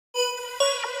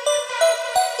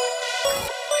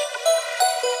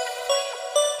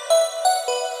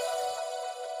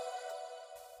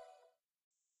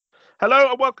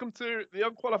Hello and welcome to the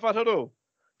Unqualified Huddle.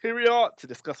 Here we are to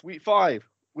discuss Week 5.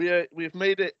 We've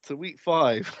made it to Week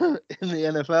 5 in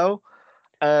the NFL.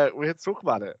 We're here to talk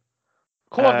about it.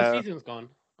 Quarter of the season's gone.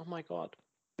 Oh my god.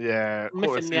 Yeah, I'm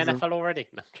missing the NFL already.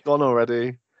 No. Gone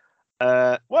already.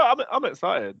 I'm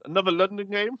excited. Another London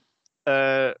game.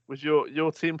 Was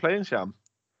your team playing, Sham?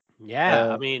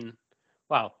 Yeah, we've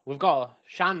got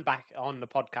Shan back on the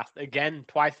podcast again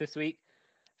twice this week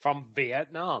from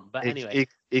Vietnam. But anyway,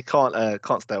 he can't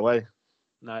stay away.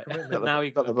 No, now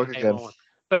he got the book again.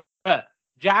 But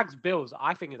Jags Bills,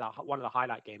 I think, is one of the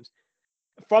highlight games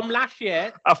from last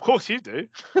year. Of course you do.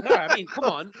 No, I mean, come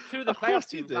on, two of the playoff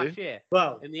teams last year.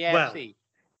 In the AFC.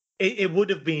 It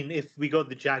would have been if we got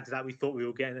the Jags that we thought we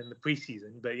were getting in the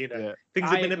preseason, but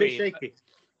things have been a bit shaky.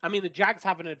 I mean, the Jags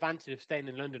have an advantage of staying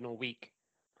in London all week.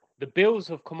 The Bills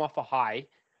have come off a high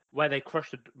where they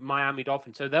crushed the Miami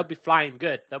Dolphins, so they'll be flying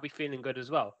good. They'll be feeling good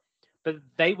as well. But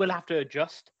they will have to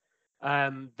adjust.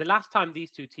 The last time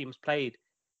these two teams played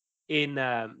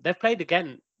they've played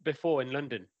again before in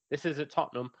London. This is at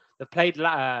Tottenham. They played,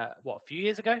 a few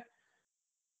years ago?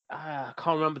 I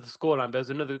can't remember the scoreline, but it was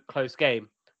another close game.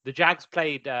 The Jags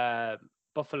played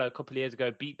Buffalo a couple of years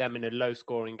ago, beat them in a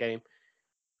low-scoring game.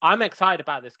 I'm excited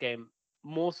about this game,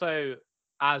 more so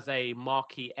as a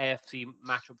marquee AFC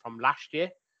matchup from last year.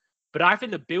 But I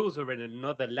think the Bills are in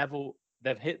another level.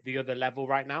 They've hit the other level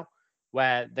right now,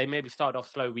 where they maybe started off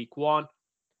slow week 1,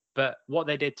 but what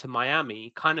they did to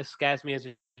Miami kind of scares me as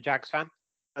a Jags fan.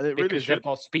 And it really should. They've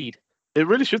got speed. It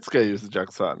really should scare you as a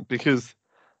Jags fan because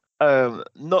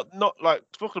not like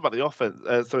talking about the offense,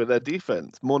 their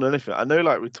defense more than anything. I know,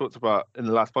 like we talked about in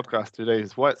the last podcast today,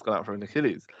 White's gone out for an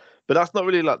Achilles, but that's not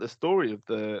really like the story of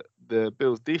the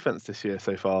Bills' defense this year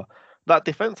so far. That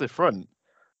defensive front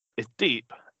is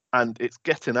deep and it's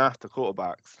getting after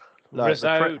quarterbacks. Like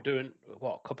Rizzo doing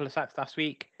a couple of sacks last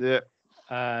week. Yeah.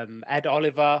 Ed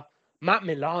Oliver, Matt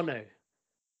Milano.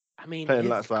 I mean,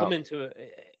 he's come into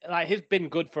he's been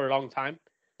good for a long time.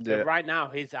 Yeah. But right now,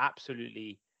 he's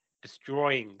absolutely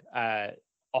destroying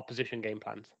opposition game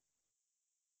plans.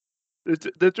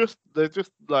 They're just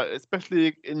like,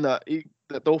 especially in that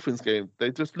Dolphins game,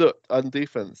 they just looked on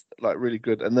defense like really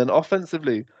good, and then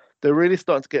offensively, they're really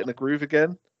starting to get in a groove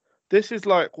again. This is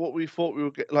like what we thought we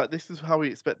would get. Like, this is how we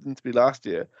expected them to be last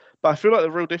year. But I feel like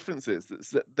the real difference is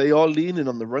that they are leaning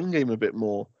on the run game a bit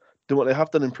more than what they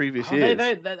have done in previous years.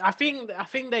 I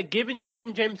think they're giving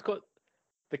James Cook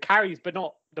the carries, but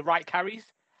not the right carries.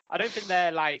 I don't think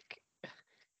they're like.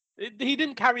 He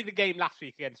didn't carry the game last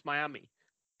week against Miami.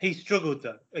 He struggled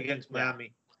though against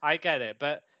Miami. I get it,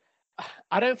 but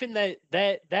I don't think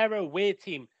they're a weird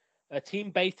team. A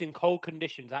team based in cold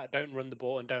conditions that don't run the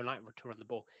ball and don't like to run the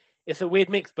ball. It's a weird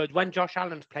mix, but when Josh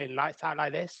Allen's playing lights out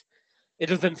like this, it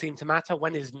doesn't seem to matter.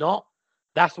 When he's not,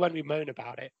 that's when we moan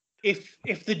about it. If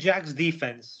the Jags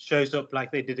defense shows up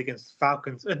like they did against the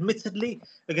Falcons, admittedly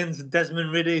against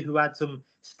Desmond Ridder, who had some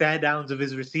stare downs of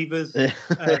his receivers,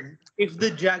 if the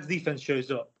Jags defense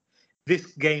shows up, this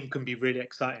game can be really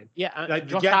exciting. Yeah, like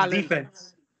the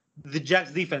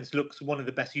Jags defense looks one of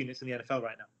the best units in the NFL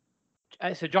right now.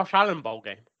 It's a Josh Allen bowl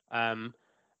game.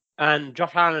 And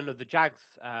Josh Allen of the Jags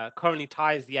currently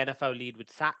ties the NFL lead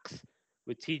with sacks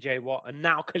with TJ Watt and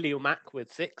now Khalil Mack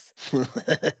with 6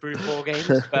 through 4 games.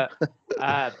 But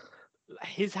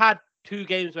he's had 2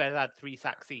 games where he's had 3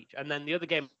 sacks each. And then the other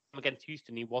game against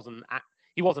Houston, he wasn't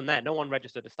there. No one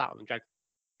registered a stat on the Jags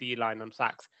D-line on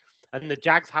sacks. And the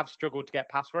Jags have struggled to get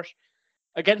pass rush.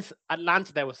 Against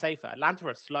Atlanta, they were safer. Atlanta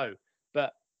are slow.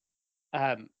 But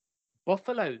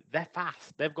Buffalo, they're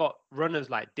fast. They've got runners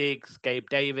like Diggs, Gabe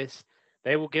Davis.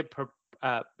 They will give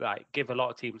a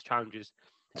lot of teams challenges.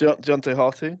 Deontay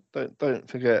Harty, don't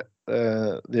forget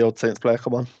the old Saints player.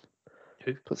 Come on,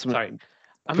 who?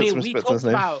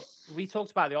 We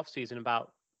talked about the offseason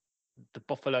about the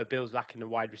Buffalo Bills lacking a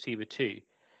wide receiver too.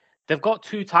 They've got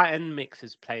 2 tight end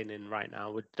mixes playing in right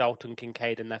now with Dalton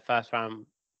Kincaid and their first round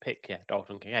pick. Yeah,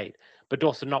 Dalton Kincaid, but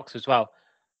Dawson Knox as well.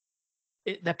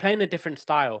 They're playing a different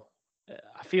style.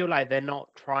 I feel like they're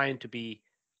not trying to be.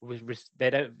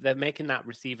 They're making that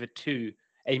receiver 2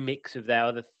 a mix of their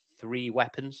other 3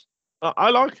 weapons. I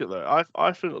like it though.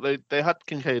 I think they had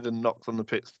Kincaid and Knox on the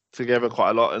pitch together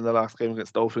quite a lot in the last game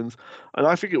against Dolphins, and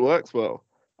I think it works well.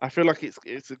 I feel like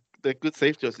they're good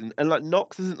safety adjusting, and like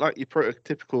Knox isn't like your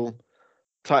prototypical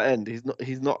tight end.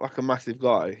 He's not like a massive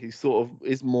guy. He sort of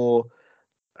is more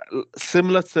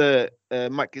similar to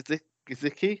Mike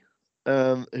Gesicki.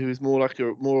 Who is more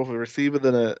of a receiver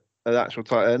than an actual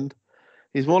tight end.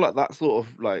 He's more like that sort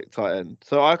of like tight end.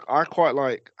 So I quite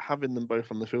like having them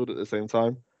both on the field at the same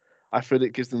time. I feel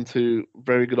it gives them two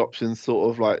very good options, sort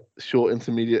of like short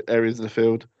intermediate areas of the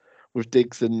field, with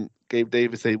Diggs and Gabe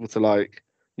Davis able to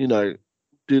you know,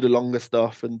 do the longer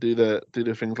stuff and do the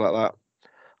things like that.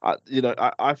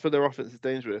 I feel their offense is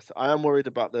dangerous. I am worried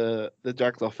about the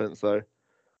Jags offense though,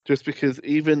 just because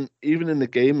even in the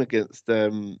game against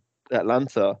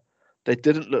Atlanta, they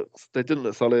didn't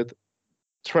look solid.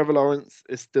 Trevor Lawrence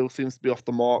still seems to be off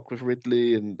the mark with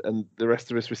Ridley and the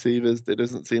rest of his receivers. There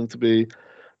doesn't seem to be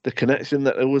the connection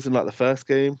that there was in like the first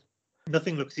game.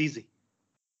 Nothing looks easy.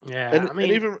 Yeah, And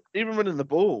even running the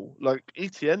ball, like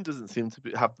ETN doesn't seem to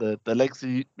have the legs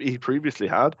he previously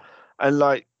had, and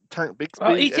like Tank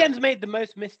well, Bigsby. ETN's made the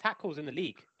most missed tackles in the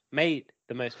league. Made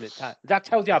the most missed tackles. That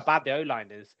tells you how bad the O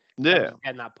line is. In terms Yeah, of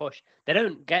getting that push. They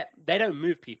don't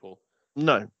move people.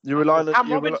 no,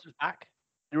 Cam Robinson was back.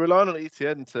 you're relying on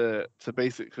ETN to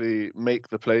basically make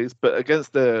the plays, but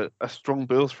against a strong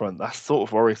Bills front, that's sort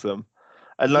of worrisome.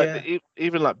 And like Yeah.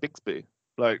 even like Bigsby,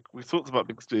 like we talked about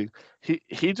Bigsby,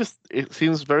 he just it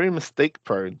seems very mistake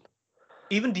prone.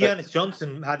 Even Like, Dearness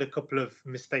Johnson had a couple of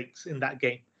mistakes in that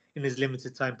game in his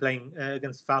limited time playing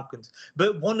against Falcons.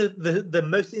 But one of the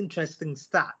most interesting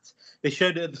stats they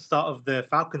showed at the start of the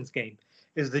Falcons game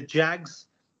is the Jags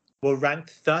were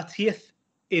ranked 30th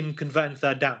in converting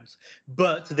third downs,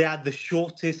 but they had the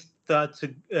shortest third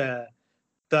to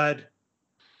third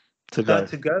go.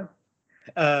 to go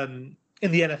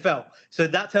in the NFL. So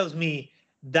that tells me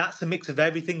that's a mix of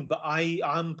everything. But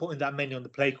I'm putting that many on the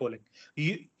play calling.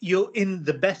 You're in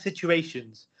the best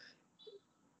situations,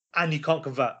 and you can't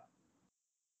convert.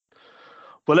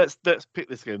 Well, let's pick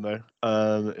this game though.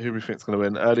 Who we think's going to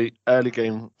win? Early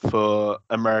game for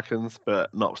Americans,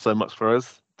 but not so much for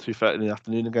us. 2:30 in the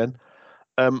afternoon again.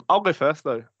 I'll go first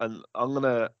though, and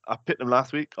I picked them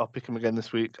last week. I'll pick them again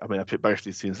this week. I mean, I picked both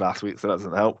these teams last week, so that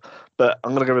doesn't help. But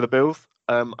I'm gonna go with the Bills.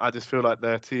 I just feel like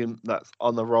they're a team that's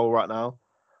on the roll right now.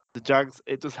 The Jags,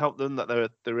 it does help them that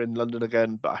they're in London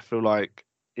again, but I feel like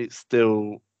it's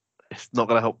not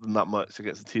gonna help them that much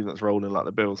against a team that's rolling like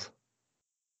the Bills.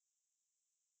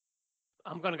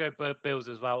 I'm going to go Bills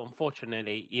as well.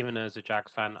 Unfortunately, even as a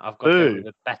Jags fan, I've got to go Boo! with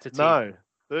a better team. No,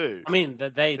 boo! I mean,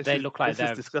 they look like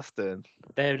this is disgusting.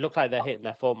 they look like they're hitting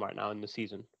their form right now in the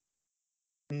season.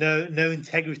 No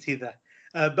integrity there.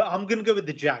 But I'm going to go with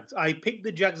the Jags. I picked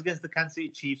the Jags against the Kansas City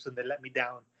Chiefs, and they let me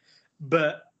down.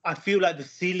 But I feel like the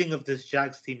ceiling of this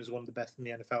Jags team is one of the best in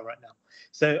the NFL right now.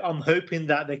 So I'm hoping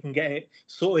that they can get it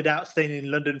sorted out, staying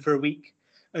in London for a week,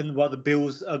 and while the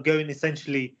Bills are going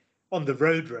essentially on the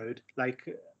road, like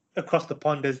across the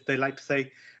pond, as they like to say.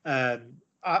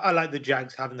 I like the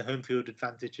Jags having the home field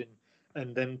advantage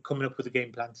and then coming up with a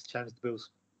game plan to challenge the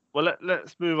Bills. Well,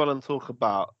 let's move on and talk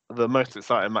about the most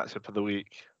exciting matchup of the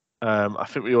week. I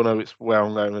think we all know where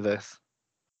I'm going with this.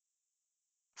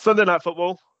 Sunday Night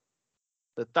Football.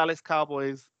 The Dallas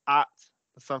Cowboys at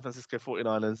the San Francisco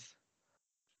 49ers.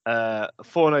 A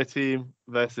 4-0 team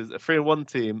versus a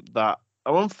 3-1 team that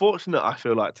are unfortunate, I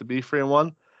feel like, to be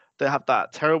 3-1. They had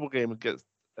that terrible game against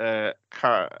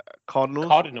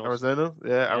Cardinals, Arizona.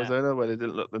 Yeah, Arizona, where they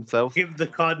didn't look themselves. Give the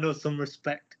Cardinals some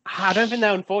respect. I don't think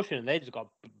they're unfortunate. They just got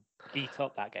beat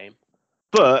up that game.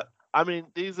 But I mean,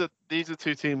 these are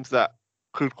two teams that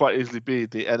could quite easily be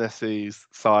the NFC's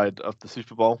side of the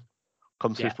Super Bowl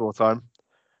come Super Bowl time.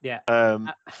 Yeah.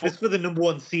 It's for the number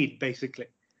one seed, basically.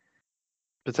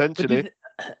 Potentially.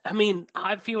 I mean,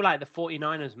 I feel like the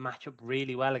 49ers match up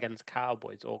really well against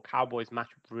Cowboys, or Cowboys match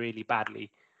up really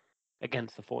badly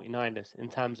against the 49ers in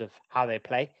terms of how they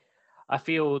play. I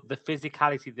feel the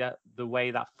physicality, that the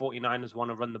way that 49ers want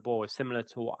to run the ball is similar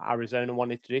to what Arizona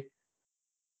wanted to do.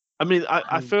 I mean,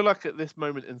 I feel like at this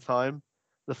moment in time,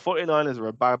 the 49ers are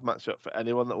a bad matchup for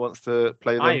anyone that wants to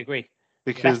play them. I agree.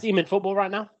 Because best team in football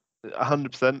right now?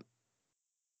 100%.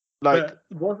 But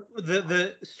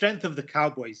the strength of the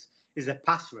Cowboys is a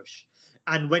pass rush.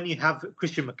 And when you have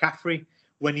Christian McCaffrey,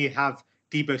 when you have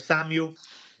Deebo Samuel,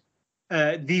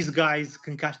 these guys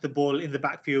can catch the ball in the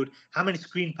backfield. How many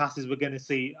screen passes we're going to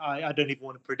see, I don't even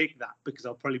want to predict that because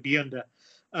I'll probably be under.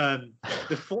 The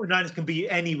 49ers can be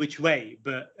any which way,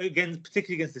 but again,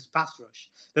 particularly against this pass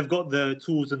rush, they've got the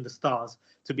tools and the stars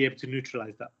to be able to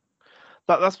neutralize that.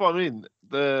 That's what I mean.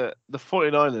 The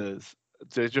 49ers,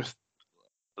 they're just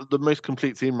the most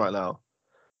complete team right now.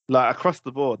 Like across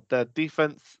the board, their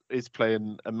defense is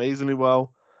playing amazingly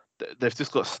well. They've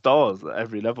just got stars at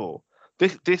every level.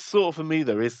 This sort of, for me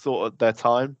though, is sort of their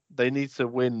time. They need to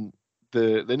win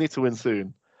they need to win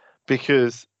soon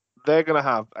because they're going to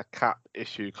have a cap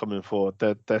issue coming forward.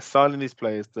 They're signing these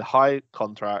players to high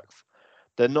contracts.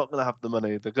 They're not going to have the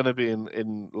money. They're going to be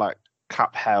in like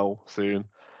cap hell soon.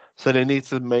 So they need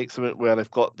to make something where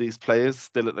they've got these players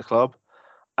still at the club,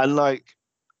 and like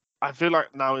I feel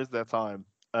like now is their time.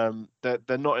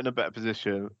 They're not in a better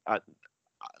position.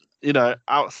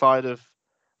 Outside of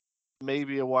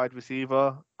maybe a wide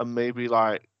receiver and maybe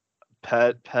like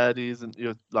Purdy isn't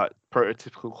your like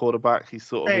prototypical quarterback. He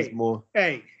sort of is more.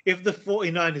 Hey, if the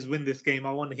 49ers win this game,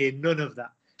 I want to hear none of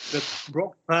that. The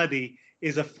Brock Purdy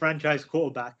is a franchise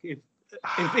quarterback. If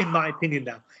in my opinion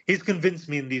now, he's convinced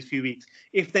me in these few weeks.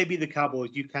 If they beat the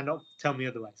Cowboys, you cannot tell me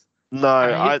otherwise.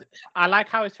 No, I like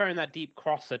how he's throwing that deep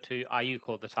crosser to Ayuk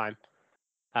all the time.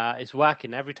 It's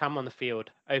working every time on the field,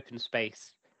 open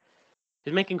space.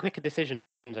 He's making quicker decisions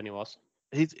than he was.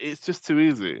 it's just too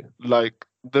easy. Like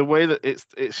the way that it's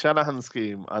Shanahan's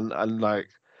scheme, and like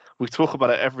we talk about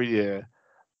it every year.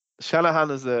 Shanahan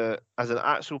as an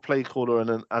actual play caller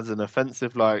and as an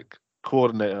offensive like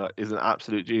coordinator is an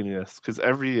absolute genius because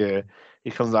every year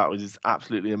he comes out with these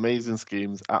absolutely amazing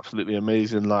schemes, absolutely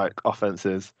amazing like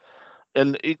offenses,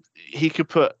 and he could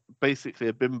put basically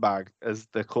a bin bag as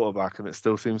their quarterback and it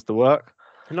still seems to work.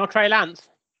 Not Trey Lance.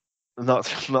 Not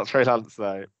Trey Lance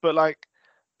though, but like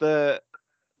the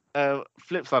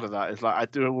flip side of that is like I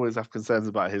do always have concerns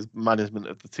about his management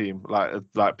of the team,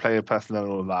 like player personnel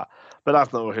and all of that. But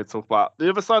that's not what we're here to talk about. The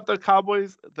other side, though,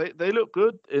 Cowboys, they look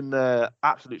good in the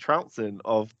absolute trouncing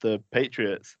of the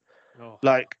Patriots. Oh.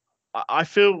 Like I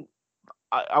feel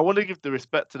I want to give the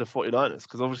respect to the 49ers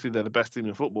because obviously they're the best team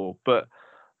in football, but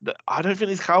I don't think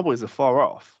these Cowboys are far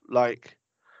off. Like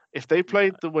if they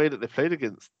played the way that they played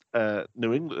against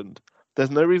New England,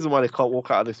 there's no reason why they can't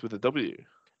walk out of this with a W.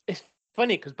 It's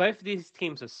funny because both of these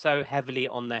teams are so heavily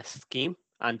on their scheme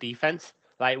and defense.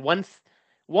 Like once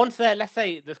they're, let's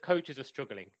say the coaches are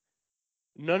struggling,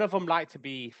 none of them like to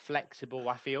be flexible,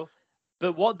 I feel.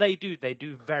 But what they do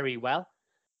very well.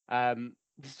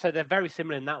 So they're very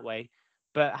similar in that way.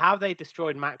 But how they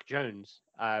destroyed Mac Jones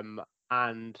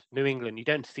and New England, you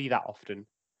don't see that often.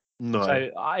 No. So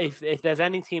if there's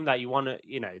any team that you want to,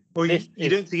 well, you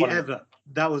don't see one ever.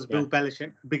 That was Bill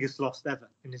Belichick's biggest loss ever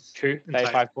in his true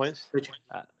 35 points. But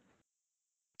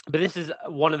this is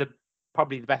one of the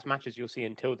probably the best matches you'll see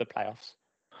until the playoffs.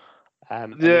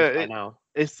 Now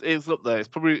it's up there. It's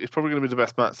probably going to be the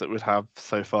best match that we'd have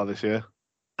so far this year.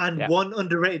 And one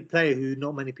underrated player who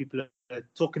not many people are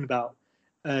talking about.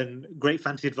 Great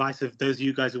fantasy advice of those of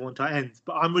you guys who want tight ends,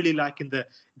 but I'm really liking the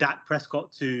Dak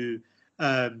Prescott to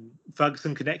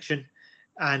Ferguson connection,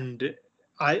 and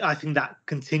I think that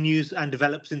continues and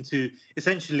develops into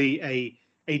essentially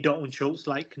a Dalton Schultz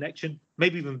like connection,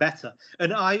 maybe even better.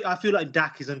 And I feel like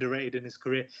Dak is underrated in his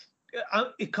career.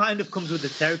 It kind of comes with the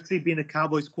territory being a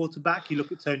Cowboys quarterback. You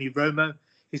look at Tony Romo,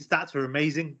 his stats are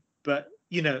amazing, but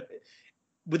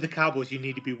with the Cowboys you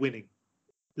need to be winning.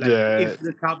 If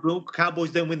the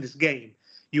Cowboys don't win this game,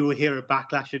 you will hear a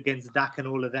backlash against Dak and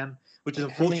all of them, which is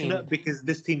unfortunate because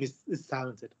this team is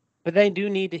talented. But they do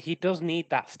need. He does need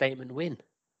that statement win.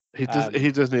 He does.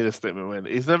 He does need a statement win.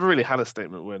 He's never really had a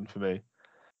statement win for me.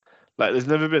 Like he's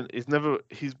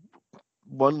He's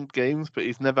won games, but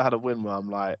he's never had a win where I'm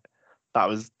like, that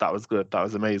was good. That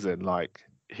was amazing. Like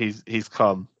he's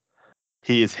come.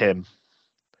 He is him.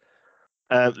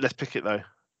 Let's pick it though.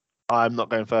 I'm not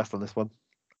going first on this one.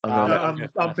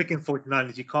 I'm picking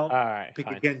 49ers. You can't pick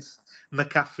fine. against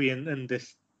McCaffrey and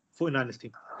this 49ers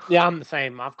team. Yeah, I'm the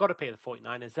same. I've got to pick the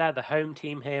 49ers. They're the home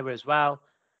team here as well.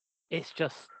 It's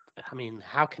just, I mean,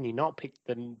 how can you not pick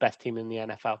the best team in the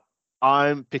NFL?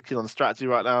 I'm picking on strategy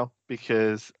right now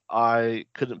because I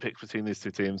couldn't pick between these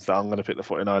two teams, so I'm going to pick the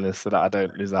 49ers so that I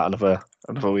don't lose out another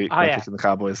week by picking the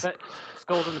Cowboys. So,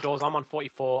 skulls on the doors. I'm on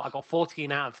 44. I got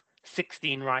 14 out of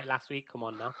 16 right last week. Come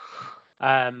on now.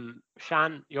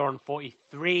 Shan, you're on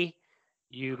 43.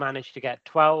 You managed to get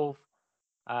 12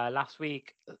 last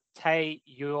week. Tay,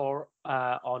 you're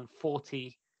on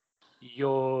 40.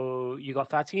 You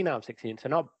got 13 out of 16. So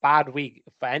not bad week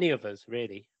for any of us,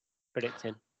 really,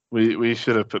 predicting. We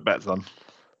should have put bets on.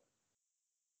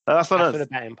 That's on us. For the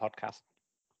betting podcast.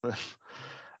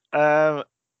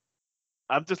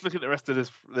 I'm just looking at the rest of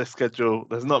this schedule.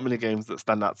 There's not many games that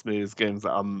stand out to me as games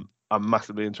that I'm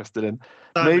massively interested in.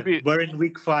 Simon, maybe we're in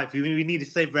week 5. We need to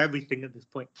savor everything at this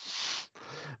point.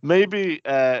 Maybe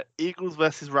Eagles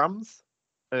versus Rams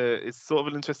is sort of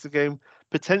an interesting game.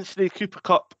 Potentially Cooper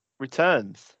Kupp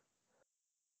returns.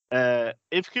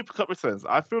 If Cooper Kupp returns,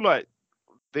 I feel like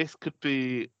this could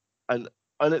be an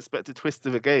unexpected twist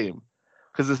of a game.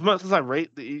 Because as much as I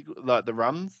rate the Eagles,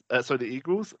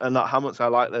 and like how much I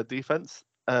like their defense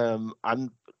and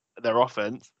their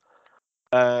offense,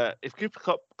 if Cooper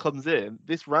Kupp comes in,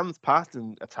 this Rams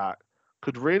passing attack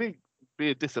could really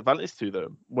be a disadvantage to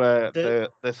them, where they're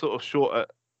sort of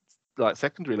short like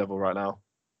secondary level right now.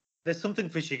 There's something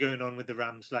fishy going on with the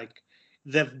Rams. Like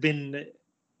they've been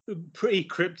pretty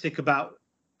cryptic about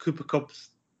Cooper Cup's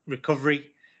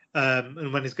recovery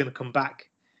and when he's going to come back.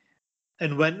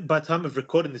 And when by the time of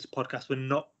recording this podcast, we're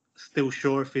not still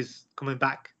sure if he's coming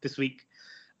back this week.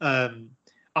 I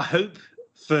hope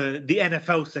for the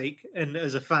NFL's sake and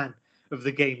as a fan of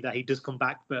the game that he does come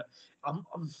back. But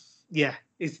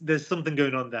there's something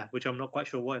going on there, which I'm not quite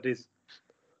sure what it is.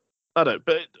 I don't,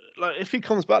 but like if he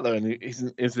comes back though and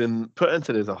he's in put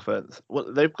into this offense,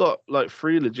 well, they've got like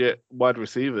 3 legit wide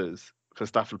receivers for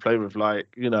Stafford to play with, like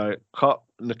Cup,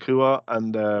 Nakua,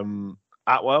 and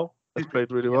Atwell has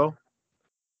played really well.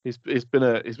 He's been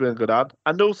a good ad,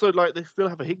 and also like they still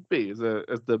have a Higbee as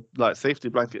the like safety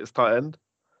blanket as tight end.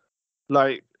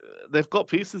 Like they've got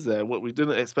pieces there. What we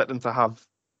didn't expect them to have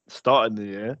starting the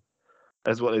year,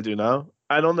 as what they do now.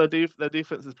 And on their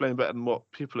defense is playing better than what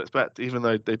people expect, even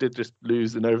though they did just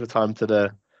lose in overtime to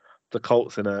the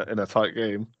Colts in a tight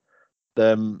game.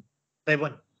 They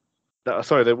won.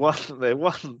 Sorry, they won. They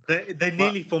won. They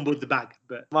nearly fumbled the bag,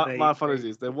 but my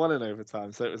apologies. They won in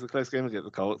overtime, so it was a close game against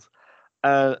the Colts.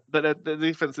 But the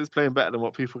defense is playing better than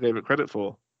what people gave it credit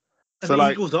for. And so the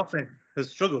like, Eagles' offense has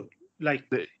struggled. Like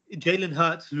Jalen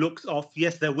Hurts looks off.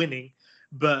 Yes, they're winning,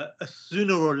 but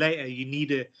sooner or later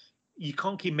you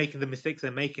can't keep making the mistakes they're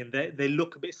making. They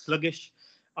look a bit sluggish.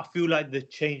 I feel like the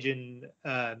change in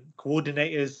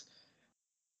coordinators,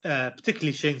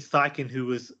 particularly Shane Steichen, who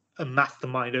was a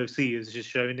mastermind OC, is just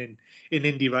showing in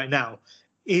Indy right now,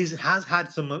 has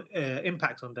had some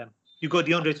impact on them. You've got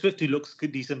DeAndre Swift, who looks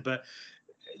good, decent, but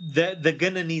they're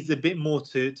gonna need a bit more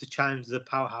to challenge the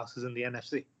powerhouses in the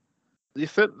NFC. You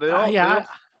said they are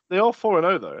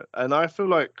 4-0 though, and I feel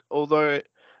like although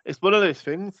it's one of those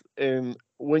things in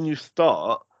when you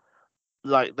start,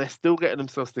 like they're still getting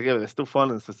themselves together, they're still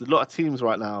finding themselves. There's a lot of teams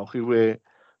right now who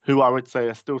I would say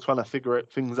are still trying to figure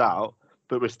things out,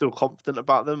 but we're still confident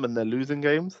about them and they're losing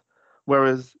games.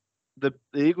 Whereas the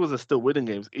Eagles are still winning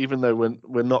games, even though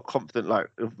we're not confident like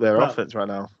of their offense right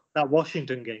now. That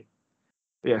Washington game.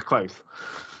 Yeah, it's close.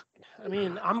 I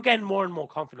mean, I'm getting more and more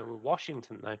confident with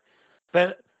Washington though.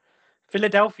 But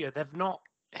Philadelphia, they've not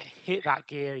hit that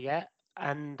gear yet.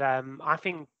 And I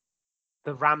think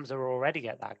the Rams are already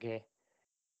at that gear.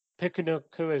 Puka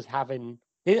having,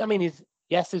 I mean,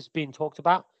 it's being talked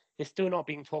about. It's still not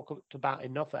being talked about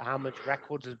enough at how much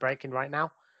records is breaking right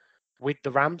now with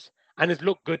the Rams. And it's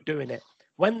looked good doing it.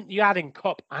 When you add in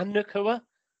Cup and Nakua,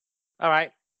 all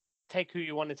right, take who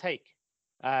you want to take.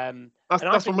 And I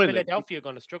think Philadelphia are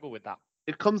going to struggle with that.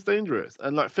 It comes dangerous.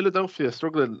 And like Philadelphia are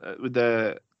struggling with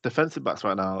their defensive backs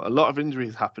right now. A lot of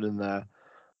injuries happening there.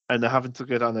 And they're having to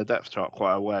go down their depth chart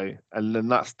quite a way. And then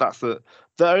the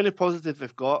only positive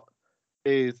they've got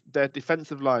is their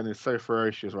defensive line is so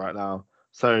ferocious right now.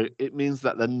 So it means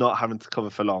that they're not having to cover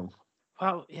for long.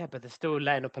 Well, yeah, but they're still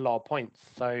laying up a lot of points.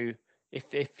 So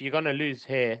if you're going to lose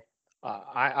here,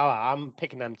 I'm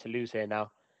picking them to lose here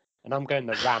now. And I'm going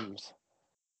the Rams.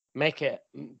 Make it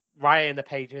right in the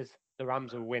pages. The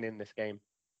Rams are winning this game.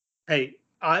 Hey,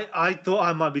 I thought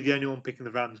I might be the only one picking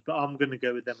the Rams, but I'm going to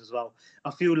go with them as well.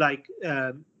 I feel like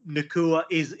Nakua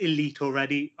is elite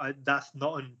already. That's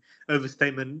not an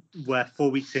overstatement. Where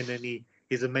 4 weeks in and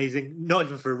he's amazing. Not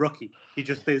even for a rookie, he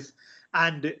just is.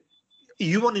 And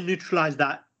you want to neutralize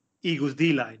that Eagles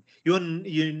D line. You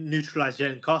neutralize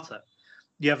Jalen Carter.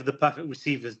 You have the perfect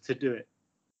receivers to do it.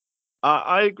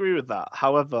 I agree with that.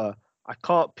 However, I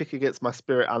can't pick against my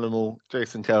spirit animal,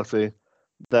 Jason Kelce.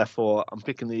 Therefore, I'm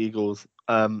picking the Eagles.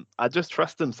 I just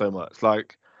trust them so much.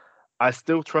 Like, I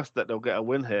still trust that they'll get a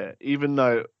win here, even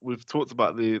though we've talked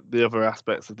about the other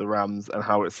aspects of the Rams and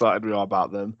how excited we are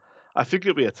about them. I think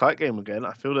it'll be a tight game again.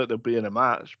 I feel like they'll be in a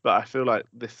match, but I feel like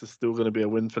this is still going to be a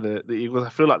win for the Eagles. I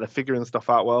feel like they're figuring stuff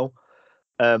out well.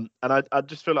 And I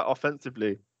just feel like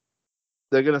offensively,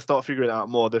 they're going to start figuring it out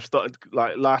more. They've started,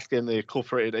 like last game, they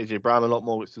incorporated AJ Brown a lot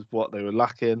more, which is what they were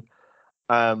lacking.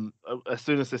 As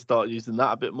soon as they start using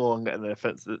that a bit more and getting the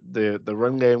offense, the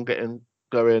run game getting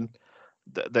going,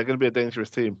 they're going to be a dangerous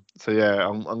team. So yeah,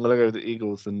 I'm going to go with the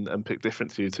Eagles and pick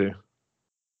different to you two.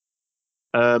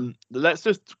 Let's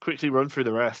just quickly run through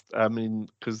the rest. I mean,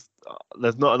 because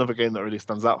there's not another game that really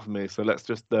stands out for me. So let's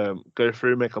just go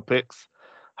through, make our picks,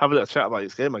 have a little chat about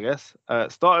each game, I guess.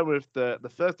 Starting with the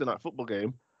Thursday night football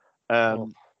game, a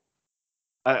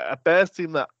Bears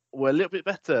team that were a little bit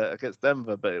better against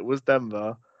Denver, but it was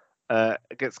Denver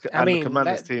against the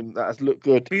Commanders team that has looked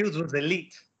good. Fields was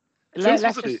elite.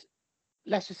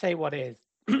 Let's just say what it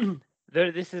is.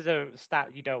 This is a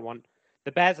stat you don't want.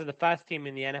 The Bears are the first team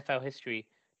in the NFL history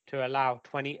to allow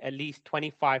at least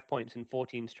 25 points in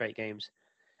 14 straight games.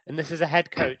 And this is a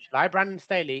head coach. Like Brandon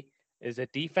Staley is a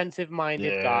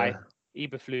defensive-minded guy,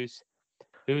 Eberflus,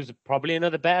 who's probably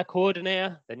another better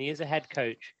coordinator than he is a head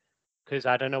coach, because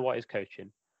I don't know what he's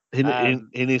coaching. He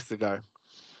needs to go.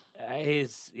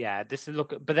 This is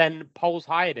but then Poles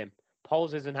hired him.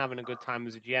 Poles isn't having a good time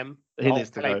as a GM. The He whole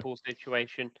needs to go. Claypool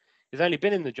situation. He's only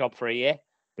been in the job for a year.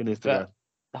 He needs to go.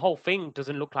 The whole thing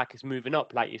doesn't look like it's moving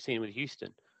up like you've seen with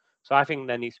Houston. So I think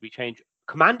there needs to be change.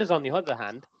 Commanders, on the other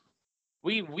hand,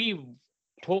 we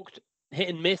talked hit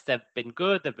and miss. They've been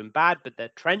good, they've been bad, but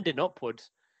they're trending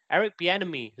upwards. Eric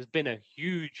Bieniemy has been a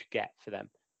huge get for them.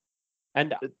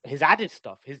 And his added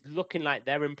stuff, he's looking like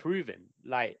they're improving.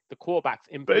 Like the quarterback's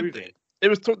improving. It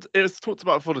was talked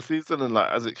about before the season, and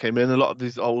like as it came in, a lot of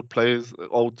these old players,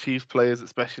 old Chiefs players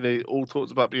especially, all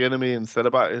talked about the enemy and said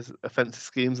about his offensive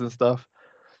schemes and stuff.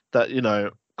 That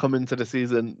come into the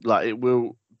season, like it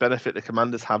will benefit the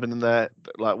Commanders having him there.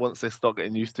 Like once they start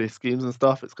getting used to his schemes and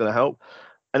stuff, it's going to help.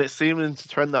 And it's seeming to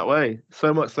trend that way.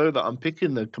 So much so that I'm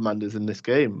picking the Commanders in this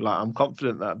game. Like I'm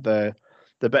confident that they're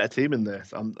the better team in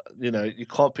this. You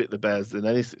can't pick the Bears in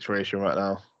any situation right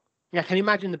now. Yeah, can you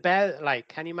imagine the Bears? Like,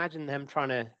 can you imagine them trying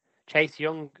to chase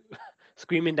Young,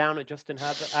 screaming down at Justin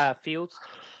Herbert Fields?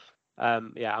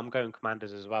 Yeah, I'm going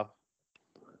Commanders as well.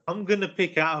 I'm gonna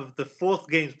pick out of the fourth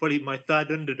game, probably my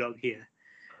third underdog here.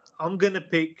 I'm gonna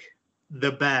pick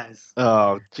the Bears.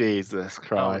 Oh Jesus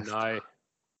Christ! Oh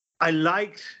no!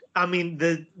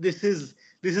 This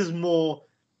is more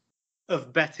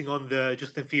of betting on the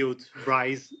Justin Fields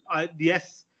rise.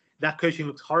 Yes, that coaching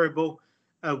looks horrible,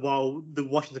 while the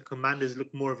Washington Commanders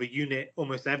look more of a unit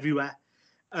almost everywhere.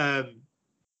 I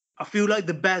feel like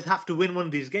the Bears have to win one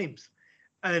of these games.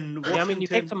 And Washington, yeah, I mean, you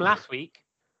picked them last week.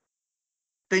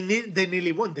 They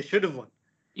nearly won. They should have won.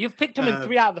 You've picked them in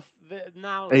 3 out of the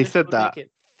now. He said that. Make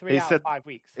it 3 out of 5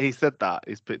 weeks. He said that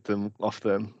he's picked them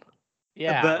often.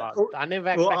 Yeah, but I never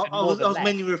expected more than I was less.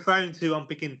 mainly referring to I'm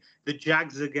picking the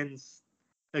Jags against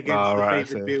the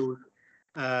favorite Bills.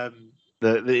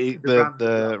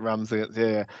 The Rams against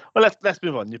Well, let's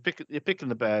move on. You're picking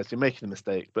the Bears. You're making a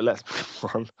mistake, but let's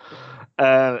move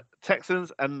on.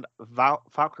 Texans and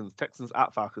Falcons. Texans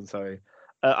at Falcons. Sorry.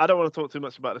 I don't want to talk too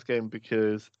much about this game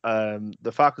because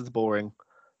the Falcons are boring.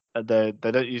 They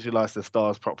don't utilize their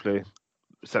stars properly,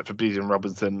 except for Bijan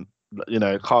Robinson.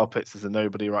 Kyle Pitts is a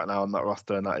nobody right now on that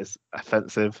roster, and that is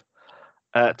offensive.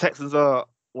 Texans are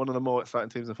one of the more exciting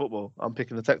teams in football. I'm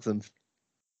picking the Texans.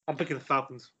 I'm picking the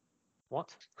Falcons.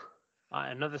 What?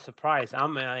 Another surprise.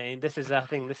 This is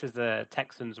the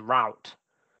Texans' route,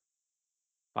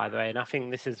 by the way, and I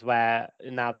think this is where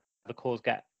now the calls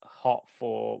get hot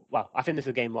for. Well, I think this is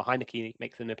a game where Heineke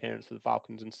makes an appearance for the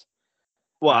Falcons,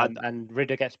 and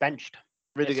Ridder gets benched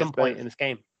at some point in this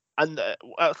game. And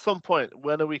at some point,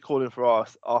 when are we calling for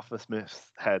Arthur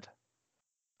Smith's head?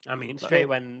 I mean, straight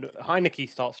when Heineke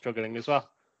starts struggling as well.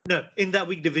 No, in that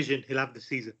weak division, he'll have the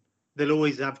season. They'll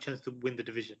always have a chance to win the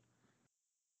division.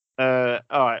 All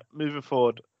right, moving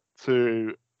forward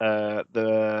to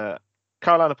the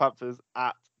Carolina Panthers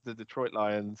at the Detroit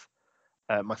Lions.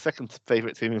 My second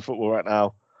favorite team in football right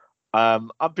now.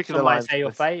 I'm picking the Lions. Some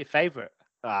might say your favorite.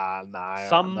 No.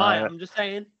 Some might. I'm just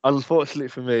saying. Unfortunately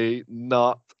for me,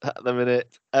 not at the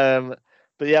minute.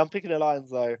 But yeah, I'm picking the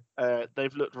Lions though.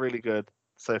 They've looked really good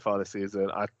so far this season.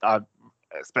 I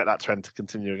expect that trend to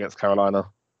continue against Carolina.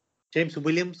 James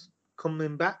Williams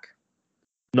coming back?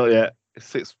 Not yet.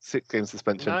 Six game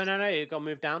suspension. No. He got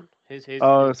moved down. His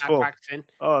it's full. practicing.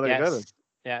 Oh, there you go then.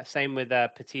 Yeah, same with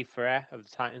Petit Ferrer of the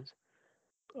Titans.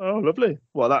 Oh, lovely.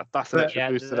 Well, that's an extra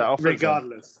boost to that offense.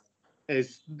 Regardless,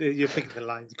 you're picking the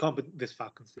Lions. You can't put this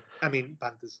Falcons.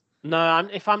 Panthers. No,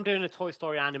 if I'm doing a Toy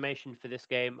Story animation for this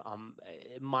game,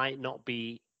 it might not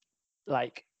be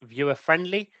like viewer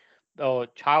friendly or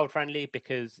child friendly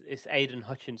because it's Aiden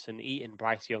Hutchinson eating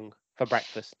Bryce Young for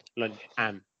breakfast, lunch,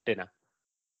 and dinner.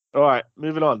 All right,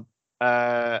 moving on.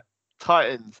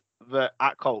 Titans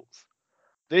at Colts.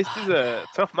 This is a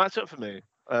tough matchup for me.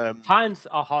 Titans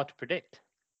are hard to predict.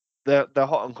 They're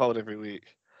hot and cold every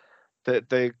week.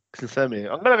 They concern me.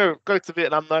 I'm gonna go to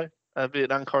Vietnam though.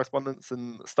 Vietnam correspondence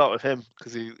and start with him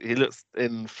because he looks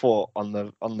in for on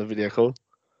the video call.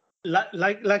 Like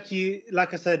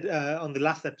I said on the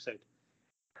last episode,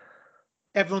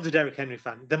 everyone's a Derrick Henry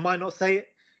fan. They might not say it.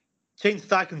 Shane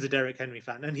Steichen's a Derrick Henry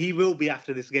fan, and he will be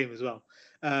after this game as well,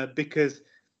 because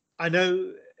I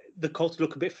know the Colts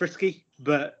look a bit frisky,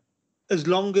 but as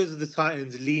long as the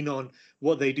Titans lean on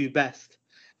what they do best,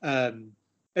 and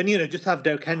just have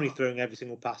Derrick Henry throwing every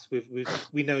single pass,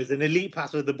 we know he's an elite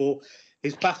passer of the ball.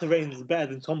 His passer rating is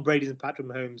better than Tom Brady's and Patrick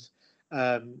Mahomes.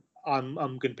 I'm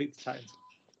going to pick the Titans.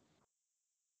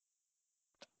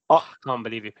 I can't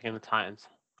believe you're picking the Titans.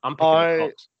 I'm picking the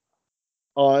Colts.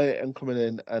 I am coming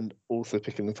in and also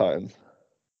picking the Titans.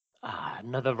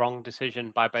 Another wrong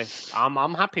decision by both. I'm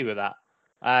happy with that.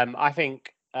 I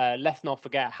think let's not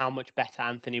forget how much better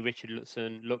Anthony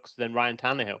Richardson looks than Ryan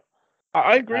Tannehill.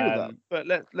 I agree with that, but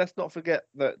let's not forget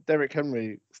that Derrick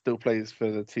Henry still plays for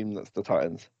the team that's the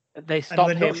Titans. They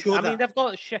stopped him. I mean, they've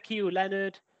got Shaquille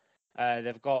Leonard,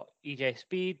 they've got EJ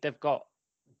Speed, they've got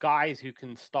guys who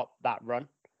can stop that run.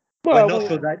 Well, we're not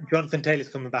sure that Jonathan Taylor's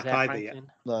coming back either yet.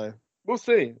 No, we'll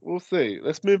see.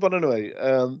 Let's move on anyway.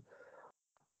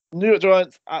 New York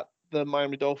Giants at the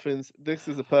Miami Dolphins. This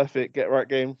is a perfect get-right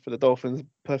game for the Dolphins.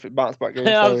 Perfect bounce-back game.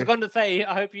 I was going to say,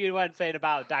 I hope you weren't saying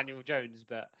about Daniel Jones,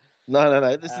 but...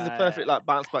 No. This is a perfect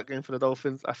bounce-back game for the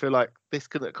Dolphins. I feel like this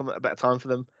couldn't come at a better time for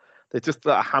them. They just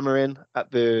hammering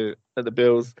at the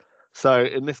Bills. So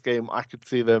in this game, I could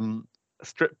see them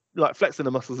flexing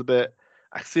the muscles a bit.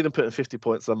 I could see them putting 50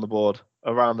 points on the board,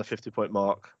 around the 50-point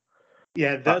mark.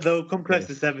 Yeah, they'll come close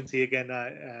to 70 again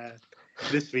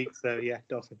this week. So yeah,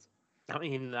 Dolphins. I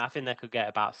mean, I think they could get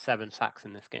about 7 sacks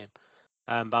in this game.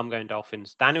 But I'm going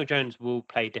Dolphins. Daniel Jones will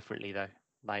play differently though.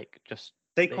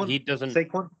 He doesn't.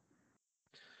 Saquon.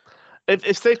 If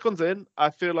Saquon's in, I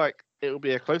feel like it will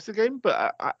be a closer game,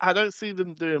 but I don't see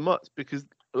them doing much because,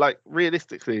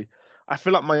 realistically, I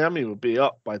feel like Miami will be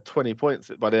up by 20 points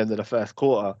by the end of the first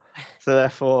quarter. So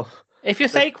therefore, if you're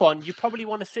Saquon, you probably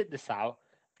want to sit this out.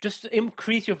 Just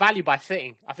increase your value by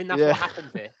sitting. I think that's what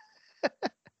happens here.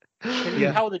 Can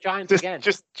you tell the Giants again?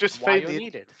 Just feign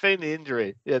the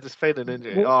injury. Yeah, just feign an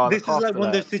injury. Well, this is like one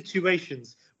of those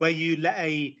situations where you let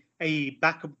a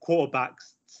backup quarterback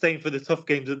staying for the tough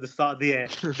games at the start of the year.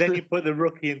 Then you put the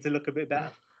rookie in to look a bit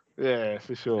better. Yeah,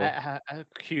 for sure.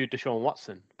 Cue Deshaun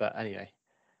Watson, but anyway.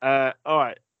 All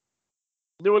right.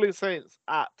 New Orleans Saints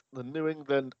at the New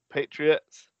England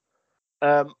Patriots.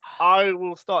 I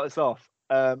will start this off.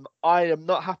 I am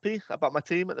not happy about my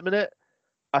team at the minute.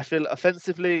 I feel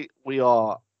offensively we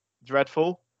are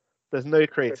dreadful. There's no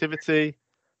creativity.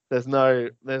 There's no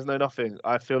nothing.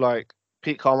 I feel like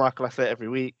Pete Carmichael, I say it every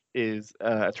week, is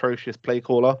atrocious play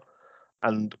caller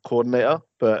and coordinator,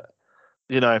 but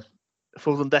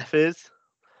falls on deaf ears.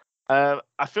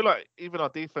 I feel like even our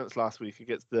defense last week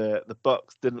against the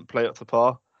Bucks didn't play up to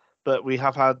par, but we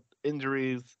have had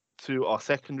injuries to our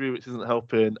secondary, which isn't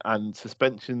helping, and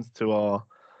suspensions to our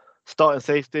starting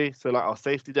safety. So our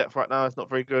safety depth right now is not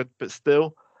very good, but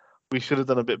still, we should have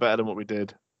done a bit better than what we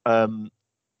did.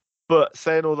 But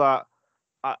saying all that,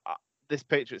 this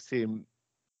Patriots team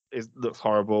looks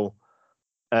horrible.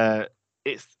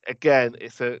 It's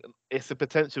a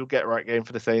potential get right game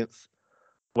for the Saints,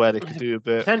 where they could do a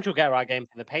bit. Potential get right game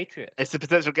for the Patriots. It's a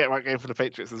potential get right game for the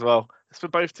Patriots as well. It's for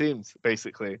both teams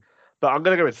basically, but I'm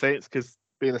gonna go with Saints because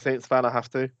being a Saints fan, I have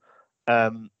to.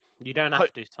 You don't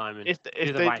have to, Simon.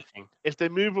 Do the right thing. If they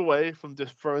move away from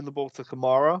just throwing the ball to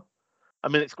Kamara, I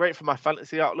mean, it's great for my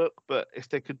fantasy outlook, but if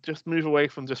they could just move away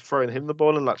from just throwing him the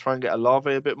ball and try and get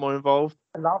Olave a bit more involved,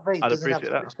 Olave doesn't have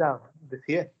touchdown this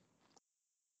year.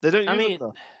 They don't use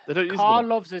him. They don't use Carr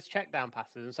loves his check down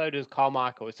passes, and so does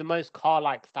Carmichael. It's the most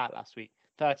Carr-like stat last week.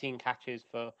 13 catches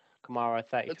for Kamara,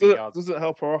 33 yards. Doesn't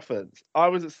help our offense. I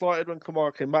was excited when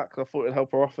Kamara came back. I thought it'd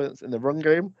help our offense in the run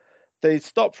game. They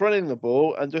stopped running the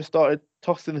ball and just started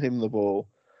tossing him the ball,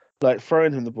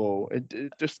 throwing him the ball.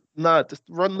 Just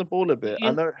run the ball a bit.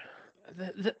 I know.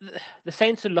 The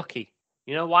Saints are lucky.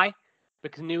 You know why?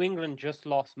 Because New England just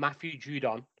lost Matthew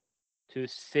Judon to a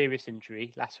serious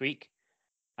injury last week.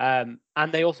 And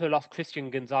they also lost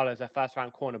Christian Gonzalez, their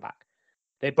first-round cornerback.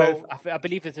 They both, I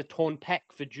believe there's a torn pec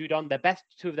for Judon.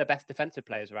 Two of their best defensive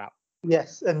players are out.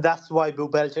 Yes, and that's why Bill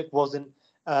Belichick wasn't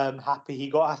happy. He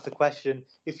got asked the question,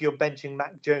 if you're benching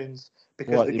Mac Jones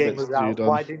because the game was out,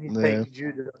 why didn't you take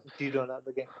Judon out of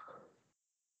the game?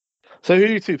 So who are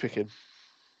you two picking?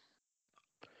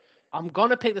 I'm going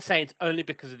to pick the Saints only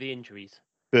because of the injuries.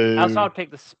 Boom. Else I would pick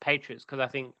the Patriots because I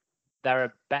think they're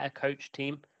a better coach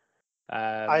team.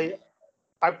 I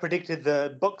predicted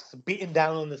the Bucks beating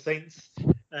down on the Saints,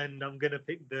 and I'm going to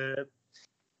pick the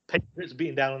Patriots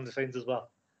beating down on the Saints as well.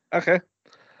 Okay.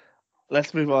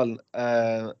 Let's move on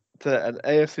to an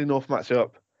AFC North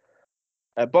matchup.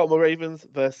 Baltimore Ravens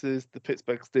versus the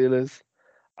Pittsburgh Steelers.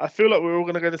 I feel like we're all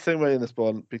going to go the same way in this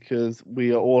one because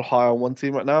we are all high on one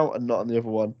team right now and not on the other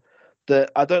one.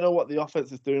 I don't know what the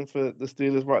offense is doing for the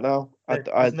Steelers right now.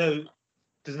 There's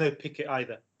no Pickett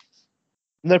either.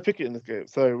 No Pickett in this game,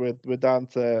 so we're down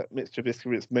to Mitch Trubisky,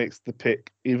 which makes the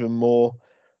pick even more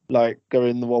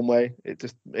going the one way. It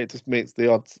just makes the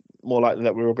odds more likely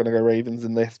that we're all going to go Ravens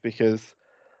in this because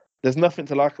there's nothing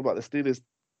to like about the Steelers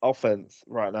offense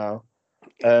right now.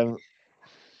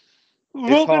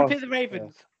 We're all going to hard. pick the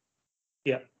Ravens,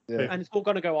 Yeah. Yeah. and it's all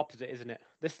going to go opposite, isn't it?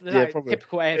 This is Yeah, like probably.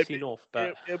 typical AFC North,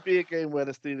 but It'll be a game where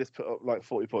the Steelers put up like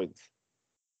 40 points,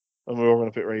 and we're all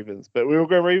going to pick Ravens. But we all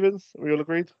go Ravens. We all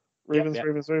agreed. Ravens, Yep.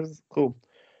 Ravens. Cool.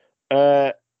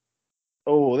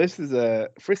 Oh, this is a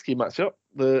frisky matchup.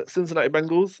 The Cincinnati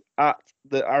Bengals at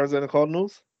the Arizona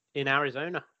Cardinals in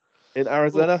Arizona. in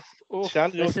Arizona. Oof,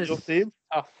 Shan, your this is team.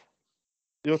 tough.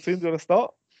 Your team. Do you want to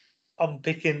start? I'm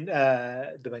picking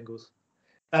the Bengals.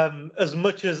 As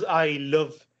much as I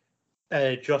love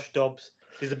Josh Dobbs,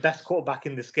 he's the best quarterback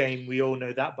in this game. We all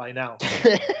know that by now.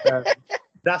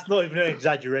 That's not even an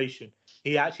exaggeration.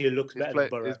 He actually looks better than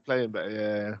Burrow. He's playing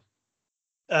better,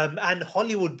 yeah. And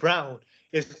Hollywood Brown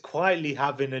is quietly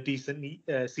having a decent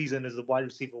season as the wide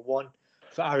receiver 1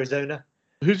 for Arizona.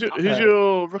 Who's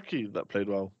your rookie that played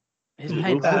well? He's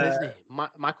playing well, isn't he?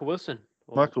 Michael Wilson.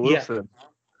 Michael Wilson.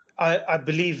 Yeah. I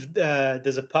believe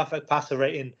there's a perfect passer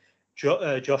rate in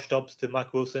Josh Dobbs to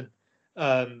Michael Wilson.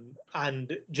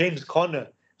 And James Conner,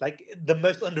 like the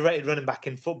most underrated running back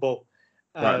in football.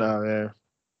 Right now, yeah.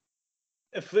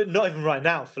 Not even right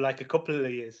now, for like a couple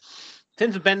of years.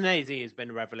 Since Ben Nazy has been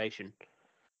a revelation.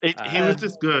 He was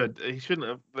just good. He shouldn't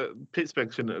have.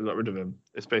 Pittsburgh shouldn't have got rid of him.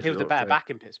 He was a better back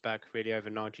in Pittsburgh, really, over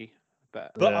Najee.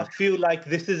 But I feel like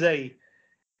this is the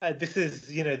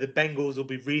Bengals will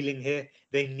be reeling here.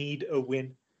 They need a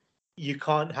win. You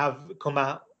can't have come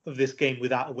out of this game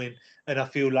without a win. And I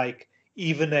feel like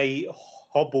even a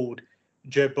hobbled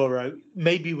Joe Burrow,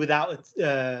 maybe without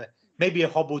maybe a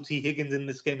hobbled T. Higgins in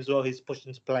this game as well, he's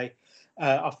pushing to play.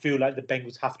 I feel like the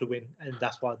Bengals have to win, and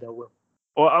that's why they'll win.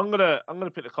 Well, I'm gonna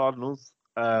pick the Cardinals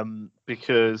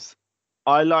because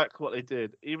I like what they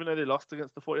did. Even though they lost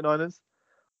against the 49ers,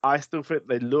 I still think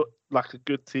they look like a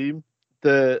good team.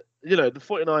 The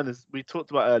 49ers we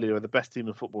talked about earlier are the best team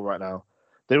in football right now.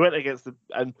 They went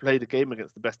and played a game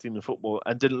against the best team in football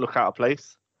and didn't look out of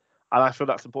place. And I feel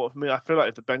that's important for me. I feel like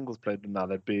if the Bengals played them now,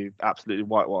 they'd be absolutely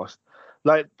whitewashed.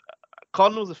 Like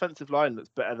Cardinals' offensive line looks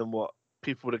better than what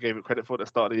people would have gave it credit for at the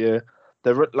start of the year.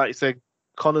 They're like you say,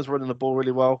 Connor's running the ball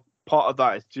really well. Part of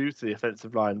that is due to the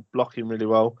offensive line blocking really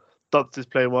well. Dobbs is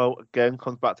playing well. Again,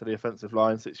 comes back to the offensive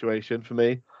line situation for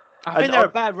me. I think they're a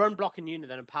better run blocking unit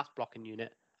than a pass blocking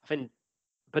unit.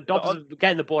 But Dobbs is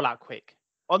getting the ball out quick.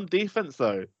 On defense,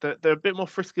 though, they're a bit more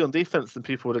frisky on defense than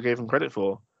people would have given credit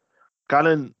for.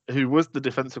 Gannon, who was the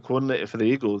defensive coordinator for the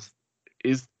Eagles,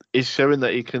 is showing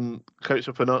that he can coach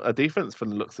up a defense from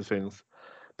the looks of things.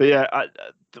 But yeah,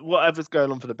 whatever's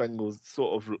going on for the Bengals,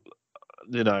 sort of,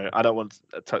 I don't want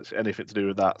to touch anything to do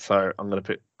with that. So I'm going to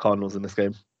pick Cardinals in this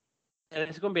game.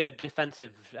 It's going to be a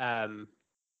defensive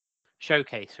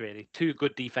showcase, really. Two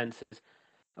good defenses.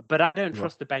 But I don't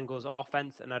trust the Bengals'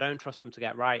 offense, and I don't trust them to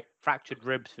get right. Fractured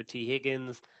ribs for T.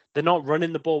 Higgins. They're not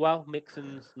running the ball well.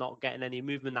 Mixon's not getting any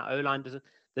movement. That O-line doesn't.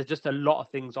 There's just a lot of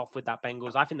things off with that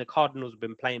Bengals. I think the Cardinals have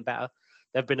been playing better.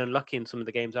 They've been unlucky in some of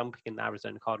the games. I'm picking the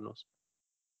Arizona Cardinals.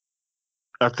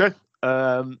 Okay.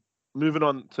 Moving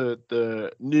on to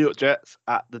the New York Jets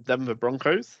at the Denver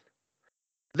Broncos.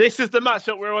 This is the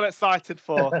matchup we're all excited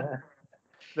for.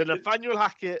 The Nathaniel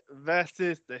Hackett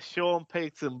versus the Sean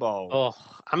Payton Bowl.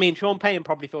 Oh, I mean, Sean Payton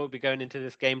probably thought we'd be going into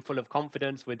this game full of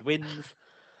confidence with wins.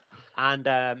 And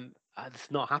it's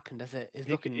not happened, has it? He's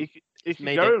looking.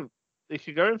 He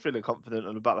could go in feeling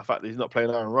confident about the fact that he's not playing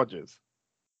Aaron Rodgers.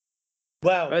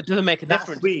 Well, it doesn't make a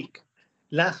difference.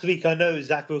 Last week, I know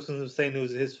Zach Wilson was saying it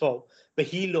was his fault, but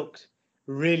he looked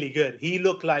really good. He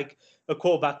looked like a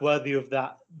quarterback worthy of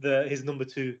his number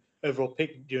 2 overall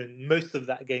pick during most of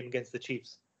that game against the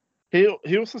Chiefs. He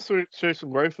also showed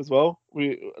some growth as well.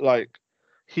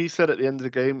 He said at the end of the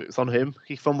game, it's on him.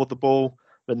 He fumbled the ball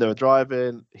when they were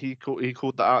driving. He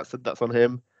called that out, said that's on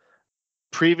him.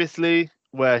 Previously,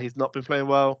 where he's not been playing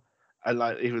well, and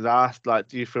he was asked,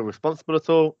 do you feel responsible at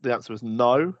all? The answer was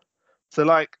no.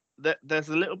 So there's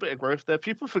a little bit of growth there.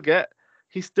 People forget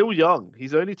he's still young.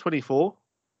 He's only 24.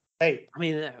 Hey, I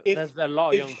mean, there's a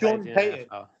lot of young players in the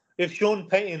NFL. If Sean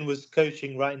Payton was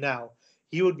coaching right now,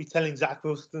 he would be telling Zach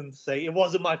Wilson to say, it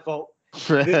wasn't my fault. This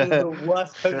was the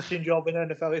worst coaching job in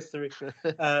NFL history.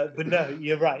 But no,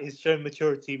 you're right. He's shown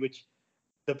maturity, which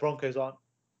the Broncos aren't.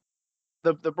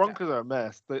 The Broncos are a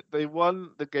mess. They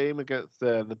won the game against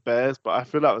the Bears, but I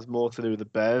feel that was more to do with the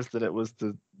Bears than it was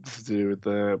to do with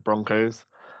the Broncos.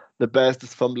 The Bears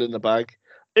just fumbling the bag.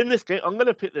 In this game, I'm going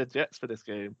to pick the Jets for this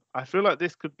game. I feel like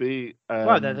this could be...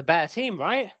 well, they're the better team,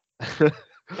 right?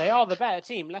 They are the better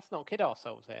team. Let's not kid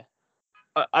ourselves here.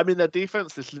 I mean, their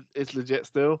defense is legit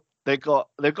still. They got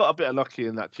a bit of lucky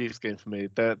in that Chiefs game for me.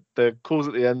 The calls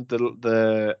at the end,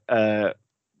 the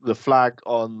flag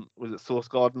on, was it Sauce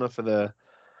Gardner for the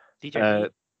DJ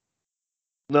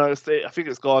No, I think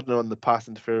it's Gardner on the pass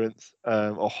interference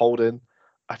or holding.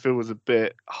 I feel was a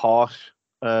bit harsh.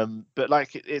 But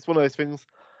like it's one of those things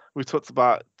we talked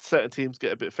about. Certain teams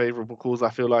get a bit favourable calls. I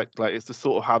feel like it's the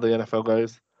sort of how the NFL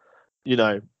goes. You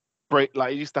know, break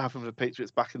like it used to happen for the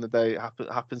Patriots back in the day.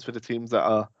 It happens for the teams that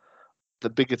are the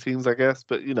bigger teams, I guess.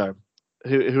 But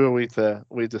who are we to?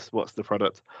 We just watch the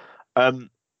product. Um,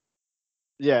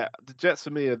 yeah, the Jets for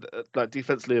me are like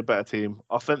defensively a better team.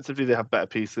 Offensively, they have better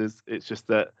pieces. It's just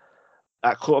that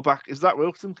at quarterback, if Zach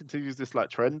Wilson continues this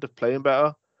like trend of playing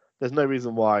better, there's no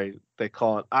reason why they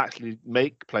can't actually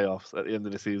make playoffs at the end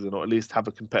of the season, or at least have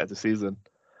a competitive season.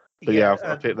 But yeah,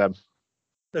 I'll pick them.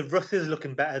 The Russ is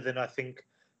looking better than I think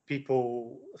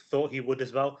people thought he would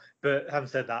as well. But having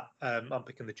said that, I'm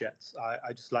picking the Jets.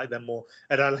 I just like them more,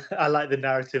 and I like the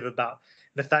narrative about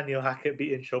Nathaniel Hackett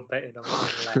beating Sean Payton.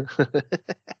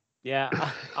 Yeah,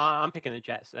 I'm picking the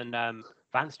Jets, and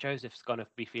Vance Joseph's gonna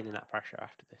be feeling that pressure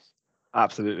after this.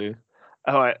 Absolutely.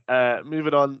 All right,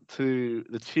 moving on to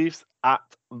the Chiefs at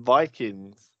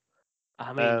Vikings.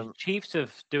 I mean, Chiefs are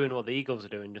doing what the Eagles are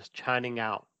doing, just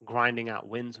grinding out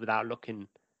wins without looking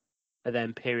at their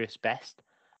imperious best,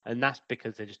 and that's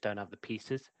because they just don't have the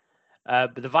pieces.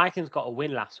 But the Vikings got a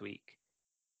win last week.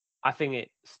 I think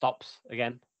it stops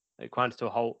again. It grinds to a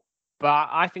halt. But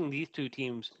I think these two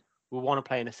teams will want to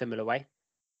play in a similar way.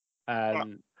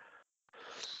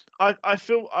 I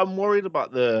feel I'm worried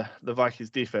about the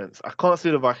Vikings defense. I can't see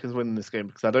the Vikings winning this game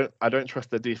because I don't trust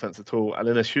their defense at all. And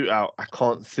in a shootout, I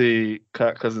can't see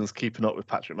Kirk Cousins keeping up with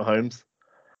Patrick Mahomes.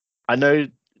 I know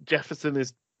Jefferson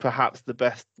is perhaps the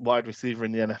best wide receiver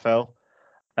in the NFL.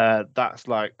 That's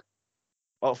like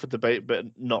up for debate, but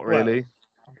not really.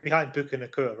 Well, behind Puka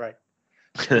Nakua, right?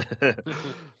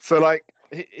 So like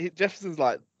Jefferson's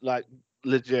like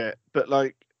legit, but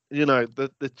like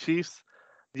the Chiefs.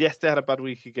 Yes, they had a bad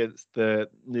week against the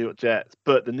New York Jets,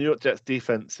 but the New York Jets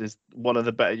defense is one of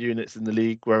the better units in the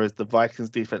league, whereas the Vikings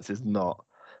defense is not.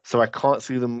 So I can't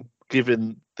see them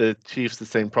giving the Chiefs the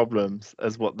same problems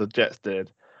as what the Jets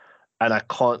did, and I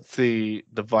can't see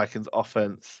the Vikings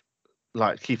offense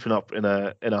like keeping up in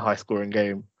a high scoring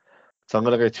game. So I'm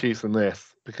gonna go Chiefs on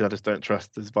this because I just don't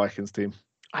trust this Vikings team.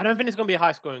 I don't think it's going to be a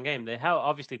high scoring game. They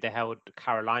held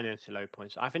Carolina to low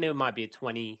points. I think it might be a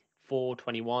 24,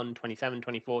 21, 27,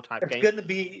 24 type game. It's going to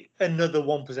be another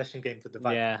one possession game for the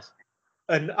Vikings.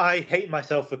 Yeah. And I hate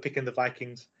myself for picking the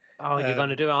Vikings. Oh, you're going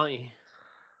to do it, aren't you?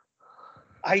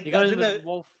 You're going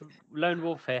with lone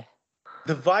wolf here.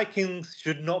 The Vikings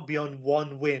should not be on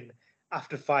one win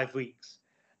after 5 weeks.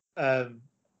 And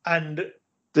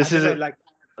this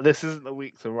isn't the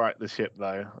week to right the ship,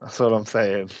 though. That's what I'm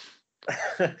saying.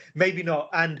 Maybe not.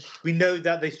 And we know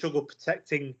that they struggle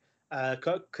protecting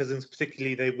Cousins,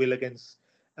 particularly they will against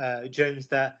Jones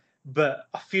there. But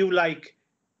I feel like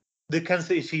the Kansas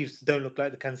City Chiefs don't look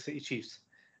like the Kansas City Chiefs.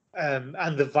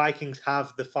 And the Vikings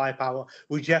have the firepower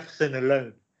with Jefferson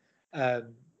alone.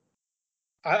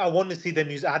 I want to see them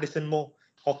use Addison more.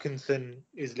 Hawkinson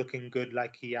is looking good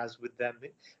like he has with them.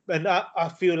 And I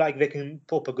feel like they can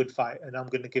put up a good fight, and I'm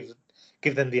going to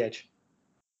give them the edge.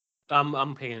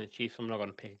 I'm picking the Chiefs. I'm not going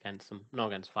to pick against them. Not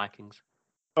against Vikings.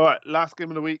 All right, last game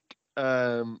of the week.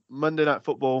 Monday Night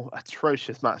Football.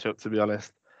 Atrocious matchup, to be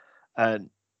honest. And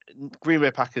Green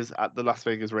Bay Packers at the Las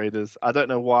Vegas Raiders. I don't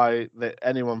know why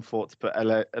anyone thought to put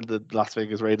the Las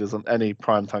Vegas Raiders on any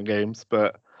primetime games,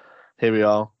 but here we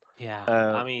are. Yeah,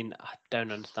 I mean, I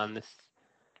don't understand this.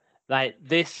 Like,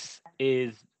 this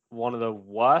is one of the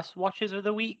worst watches of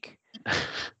the week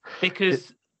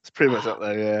because it's pretty much up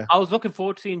there. Yeah, I was looking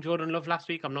forward to seeing Jordan Love last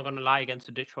week. I'm not going to lie, against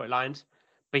the Detroit Lions,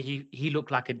 but he looked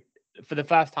like for the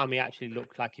first time he actually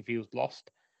looked like if he was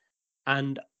lost,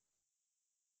 and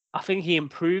I think he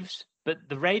improves. But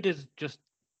the Raiders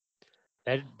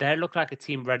they look like a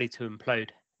team ready to implode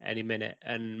any minute,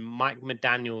 and Mike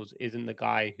McDaniels isn't the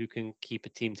guy who can keep a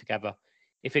team together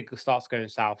if it starts going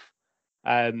south.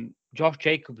 Josh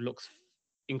Jacobs looks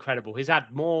incredible. He's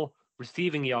had more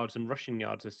receiving yards and rushing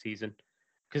yards this season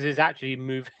because he's actually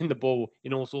moving the ball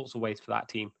in all sorts of ways for that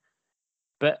team.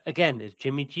 But again, is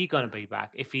Jimmy G going to be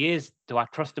back? If he is, do I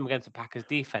trust him against the Packers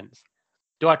defense?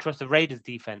 Do I trust the Raiders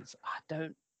defense? I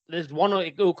don't.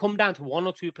 It will come down to one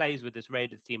or two plays with this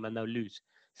Raiders team and they'll lose,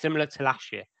 similar to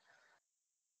last year.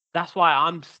 That's why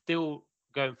I'm still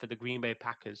going for the Green Bay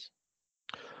Packers.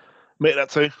 Make that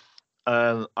too.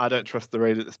 I don't trust the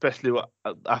Raiders, especially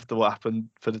after what happened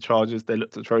for the Chargers. They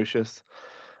looked atrocious.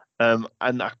 And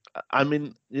I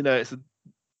mean, it's a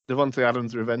Devontae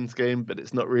Adams revenge game, but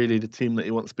it's not really the team that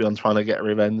he wants to be on trying to get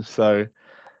revenge. So,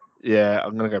 yeah,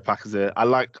 I'm gonna go Packers here. I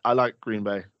like Green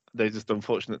Bay. They're just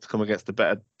unfortunate to come against the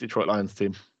better Detroit Lions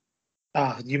team.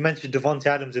 You mentioned Devontae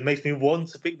Adams. It makes me want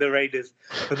to pick the Raiders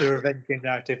for the revenge game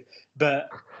narrative. But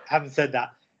having said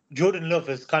that, Jordan Love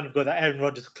has kind of got that Aaron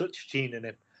Rodgers clutch gene in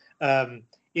him.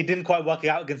 It didn't quite work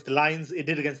out against the Lions. It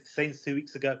did against the Saints 2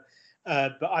 weeks ago.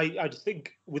 But I just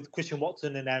think with Christian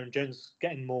Watson and Aaron Jones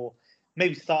getting more,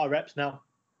 maybe starter reps now,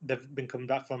 they've been coming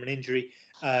back from an injury.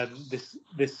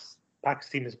 This Packers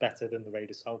team is better than the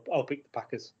Raiders. So I'll pick the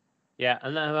Packers. Yeah,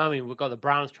 and then, I mean, we've got the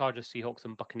Browns, Chargers, Seahawks,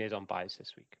 and Buccaneers on buys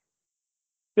this week.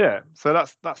 Yeah, so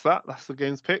that's that. That's the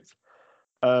games picked.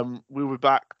 We'll be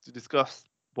back to discuss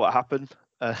what happened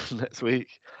next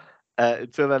week.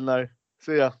 Until then, though,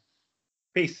 see ya.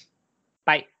 Peace.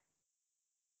 Bye.